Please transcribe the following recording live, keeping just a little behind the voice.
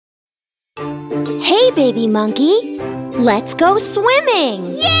Hey, baby monkey, let's go swimming!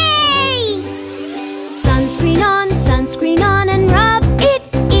 Yay! Sunscreen on, and rub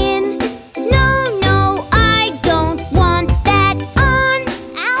it in. No, I don't want that on.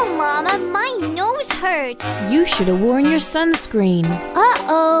 Ow, Mama, my nose hurts. You should have worn your sunscreen.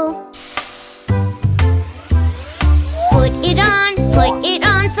 Uh-oh. Put it on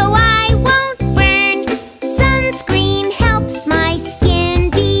so I won't burn. Sunscreen helps my skin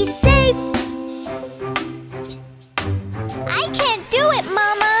be safe. I can't do it,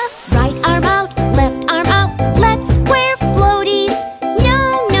 Mama. Right arm out, left arm out, let's wear floaties.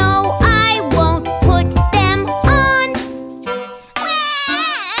 No, I won't put them on.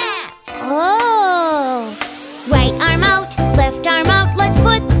 Oh. Right arm out, left arm out, let's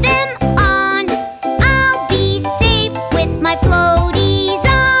put them on. I'll be safe with my floaties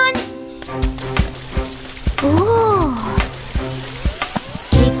on. Ooh.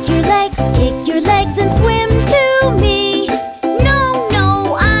 Kick your legs and swim to me.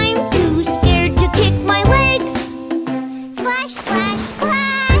 No, I'm too scared to kick my legs. Splash, splash,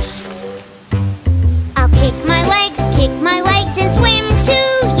 splash. I'll kick my legs and swim to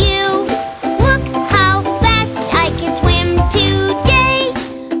you. Look how fast I can swim today.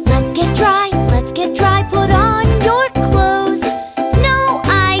 Let's get dry, put on your clothes. No,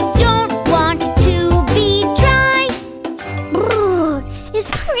 I don't want to be dry. Brr, it's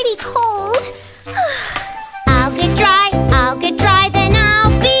pretty cold. I'll get dry, then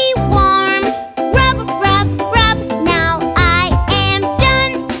I'll be warm. Rub, now I am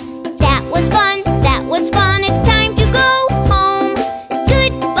done. That was fun, it's time to go home.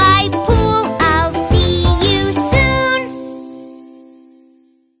 Goodbye, pool, I'll see you soon.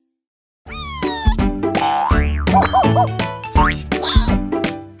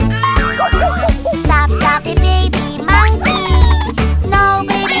 Stop it, baby monkey. No,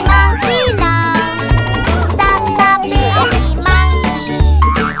 baby monkey, no. Stop it, baby monkey.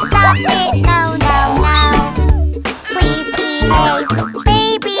 Stop it, no. Please behave.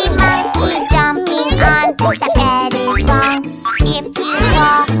 Baby monkey jumping on the bed is wrong. If you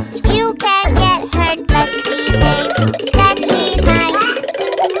fall, you can get hurt. Let's behave. Let's be nice.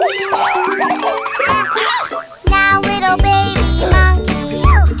 Now, little baby monkey,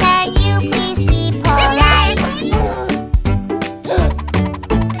 can you please be polite?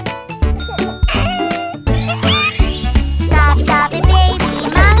 Stop it, baby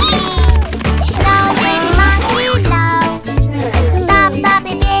monkey. No, baby monkey, no. Stop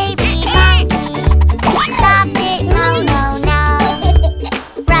it, baby monkey. Stop it, no.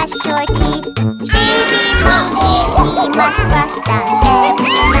 Brush your teeth. Baby monkey, we must brush them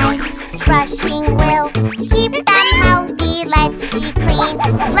every night. Brushing will keep them healthy. Let's be clean.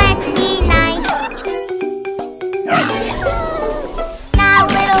 Let's be nice. Now,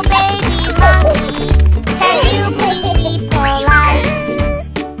 little baby monkey, can you please be polite?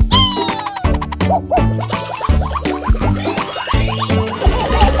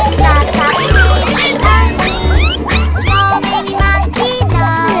 Stop it, baby monkey. No, baby monkey, no.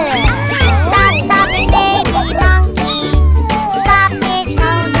 Stop it, baby monkey. Stop it,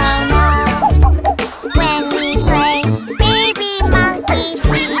 no. When we play, baby monkey,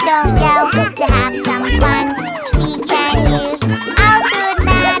 we don't yell to have some fun. We can use our good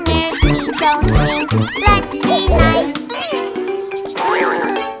manners. We don't scream. Let's be nice.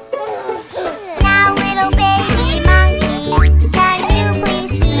 Now, little baby monkey, can you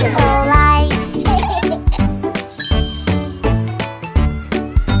please be polite?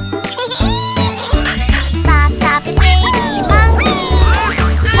 Stop it, baby monkey.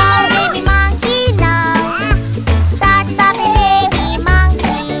 No, baby monkey, no. Stop it, baby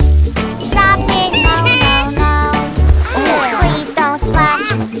monkey. Stop it, no. Please don't splash.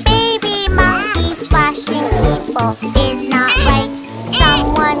 Baby monkey splashing people is not right.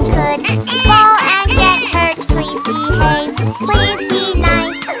 Someone could fall and get hurt. Please behave. Please be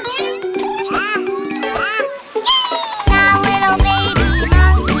nice. Now, little baby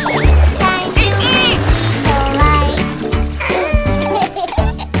monkey, can you please be polite?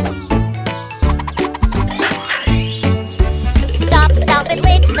 Stop it,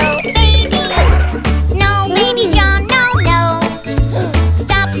 little baby. No, baby John, no.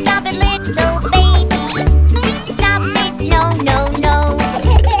 Stop it, little baby. Stop it, no.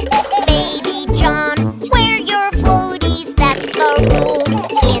 Baby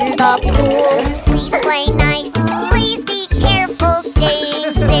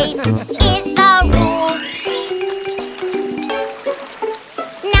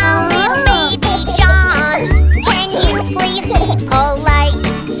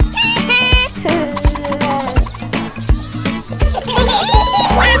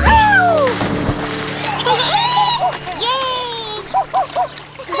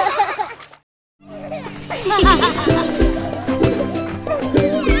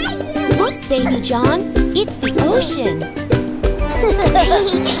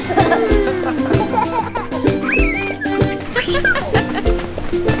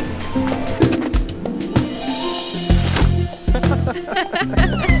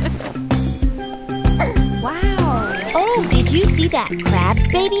Wow. Oh, did you see that crab,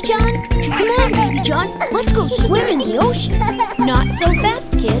 Baby John? Come on, Baby John. Let's go swim in the ocean. Not so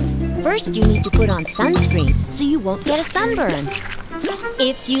fast, kids. First, you need to put on sunscreen so you won't get a sunburn.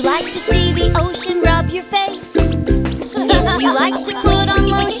 If you like to see the ocean, rub your face. If you like to put on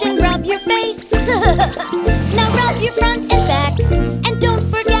lotion, rub your face. Now rub your front and back, and don't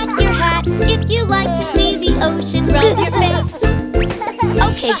forget your hat. If you like to see the ocean, rub your face.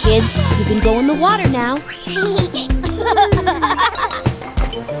 Okay, kids, you can go in the water now.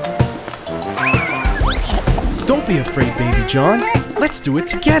 Don't be afraid, Baby John. Let's do it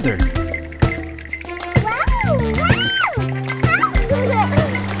together.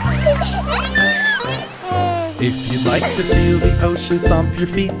 If you'd like to feel the ocean, stomp your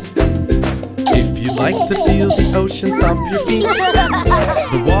feet. If you'd like to feel the ocean, stomp your feet.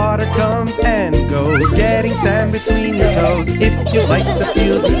 The water comes and goes, getting sand between your toes. If you'd like to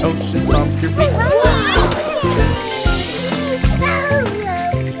feel the ocean, stomp your feet.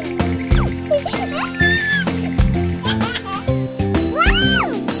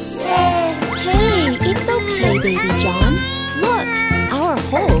 Hey, it's okay, Baby John. Look, our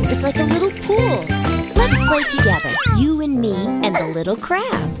hole is like a little pool. Let's play together, you and me and the little crab.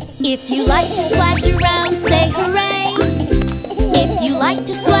 If you like to splash around, say hooray. If you like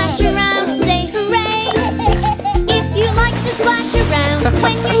to splash around, say hooray. If you like to splash around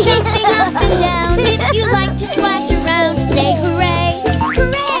when you're jumping up and down. If you like to splash around, say hooray.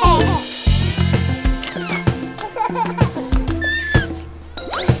 Hooray!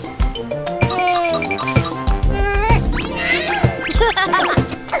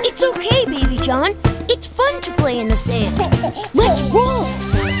 It's okay, Baby John. It's fun to play in the sand. Let's roll!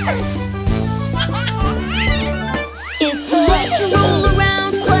 If you like to roll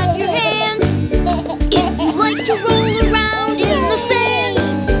around, clap your hands. If you like to roll around in the sand.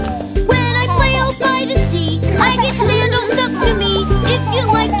 When I play out by the sea, I get sand all stuck to me. If you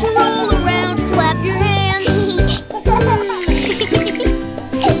like to roll around, clap your hands.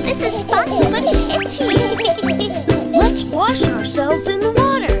 This is fun, but it's itchy. Let's wash ourselves in the water.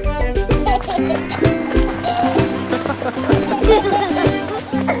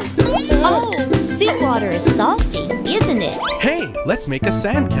 Oh, seawater is salty, isn't it? Hey, let's make a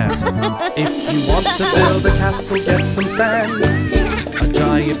sandcastle. If you want to build a castle, get some sand. A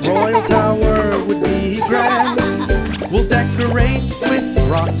giant royal tower would be grand. We'll decorate with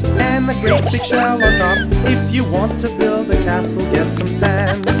rocks and a great big shell on top. If you want to build a castle, get some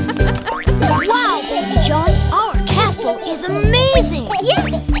sand. Wow, Baby John, our castle is amazing!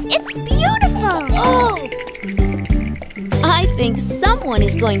 Yes, it's beautiful. Oh! I think someone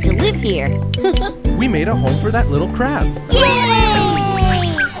is going to live here. We made a home for that little crab. Yay!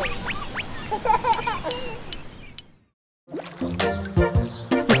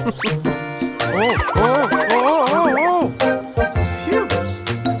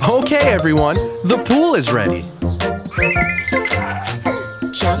 Okay, everyone, the pool is ready.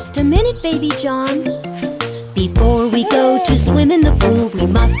 Just a minute, Baby John. Before we go to swim in the pool, we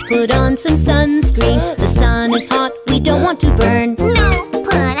must put on some sunscreen. The sun is hot, we don't want to burn. No,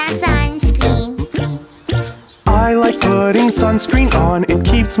 put on sunscreen. I like putting sunscreen on. It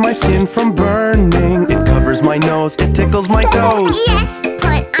keeps my skin from burning. It covers my nose, it tickles my toes. Yes,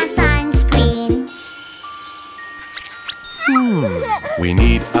 put on sunscreen. We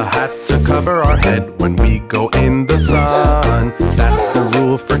need a hat to cover our head when we go in the sun. That's the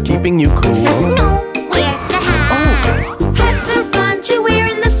rule for keeping you cool. No, wear the hat. Hats are fun to wear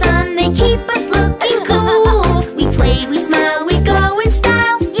in the sun. They keep us looking cool. We play, we smile, we go in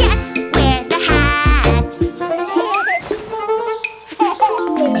style. Yes, wear the hat.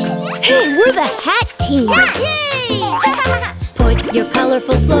 Hey, we're the hat team! Yay! Put your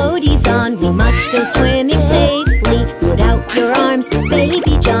colorful floaties on. We must go swimming safely. Put out your arms,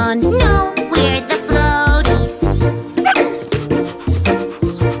 Baby John. No, wear the floaties.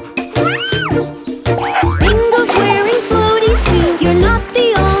 Ringo's wearing floaties too. You're not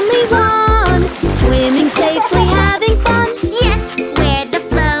the only one. Swimming safely, having fun. Yes, wear the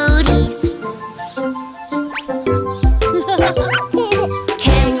floaties.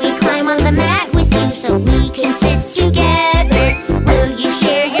 Can we climb on the mat with you so we can sit together? Will you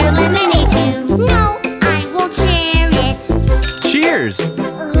share your lemonade too? No, I won't share it. Cheers!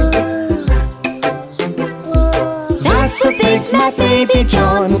 That's a big mat, Baby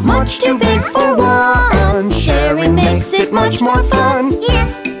John. Much too big for one. Sharing makes it much more fun.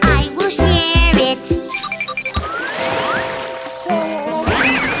 Yes, I will share it.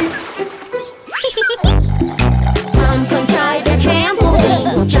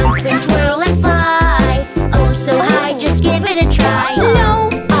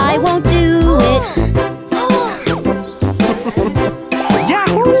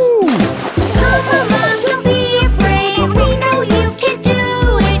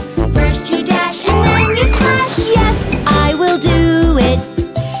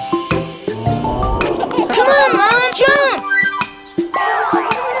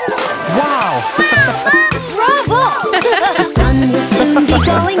 soon be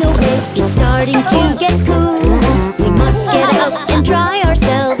going away. It's starting to get cool. We must get up and dry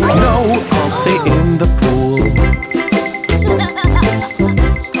ourselves. No, I'll stay in the pool.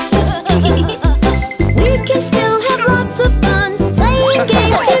 We can still have lots of fun playing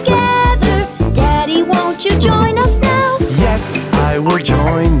games together. Daddy, won't you join us now? Yes, I will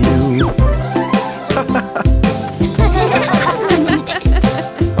join you.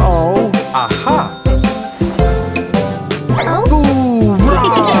 Oh, aha! Ooh,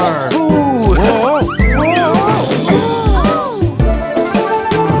 roar! Ooh, whoa,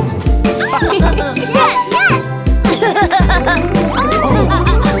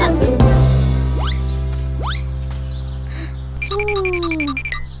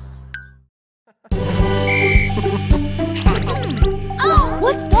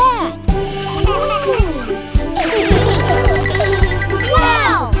 What's that?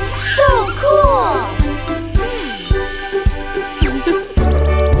 Wow! So cool!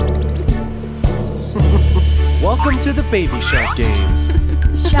 Welcome to the Baby Shark Games.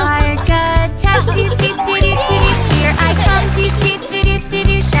 Shark attack, doot doot doot doot doot. Here I come, doot doot doot doot doot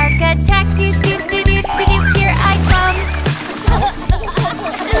doot. Shark attack, doot doot doot doot doot doot. Here I come.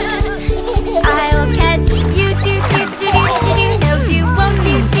 I'll catch you, doot doot doot doot doot doot. No, you won't,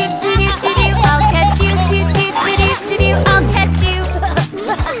 doot doot doot doot doot doot. I'll catch you, doot doot doot doot doot doot. I'll catch you.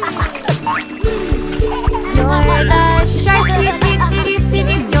 You're the shark, doot doot doot doot doot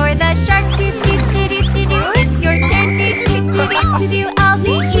doot. You're the shark, doot doot doot doot doot doot. It's your turn, doot doot doot doot doot doot. I'll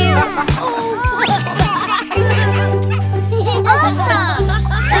beat you. Awesome!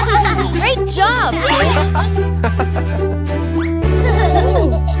 Great job, kids!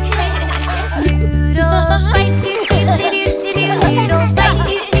 Noodle fight, do do do do do do. Noodle fight,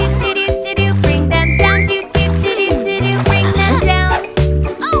 do do do do do do. Bring them down, do do do do do do. Bring them down.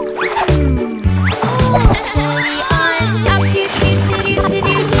 Stay on top, do do do do do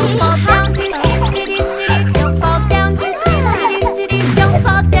do. Don't fall down, do do do do do do. Don't fall down, do do do do do. Don't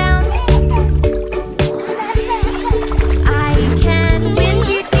fall down. I can win,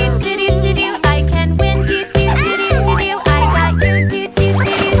 do do do do do do. I can win, do do do do do do. I got you, do do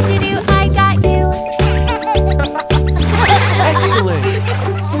do do do do. I got you. Excellent!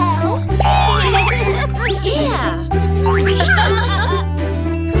 Yeah!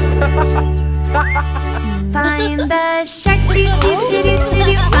 Find the sharks, do do do do do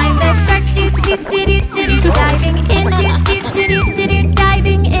do. Find the sharks, do do do do do do. Diving in, do do do do do do.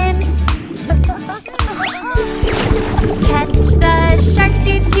 Diving in. Catch the sharks,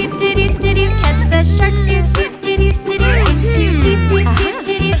 do do do do do do. Catch the sharks, do do do do do do. It's too deep, do do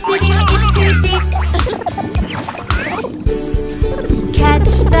do do do do. It's too deep.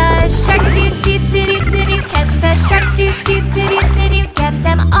 Catch the sharks, do do do do do do. Catch the sharks, do do do do do do. Get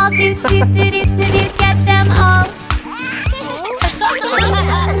them all, do do do do do do. Get them all.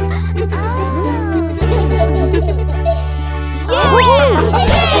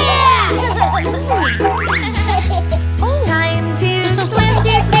 Time to swim,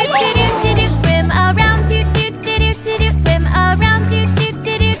 do do do do do do. Swim around, do do do do do do. Swim around, do do do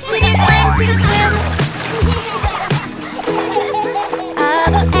do do do. Learn to swim.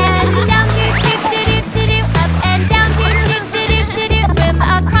 Up and down, do do do do do do. Up and down, do do do do do do. Swim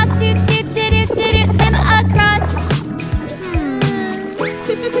across, do do do do do do. Swim across.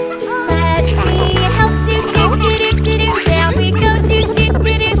 Let me help, do do do do do do. Down we go, do do do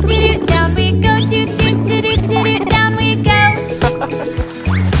do do do. Down we go, do do do do do do. Down we go.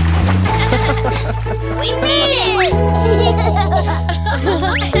 We made it!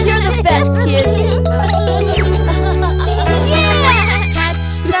 You're the best, kids!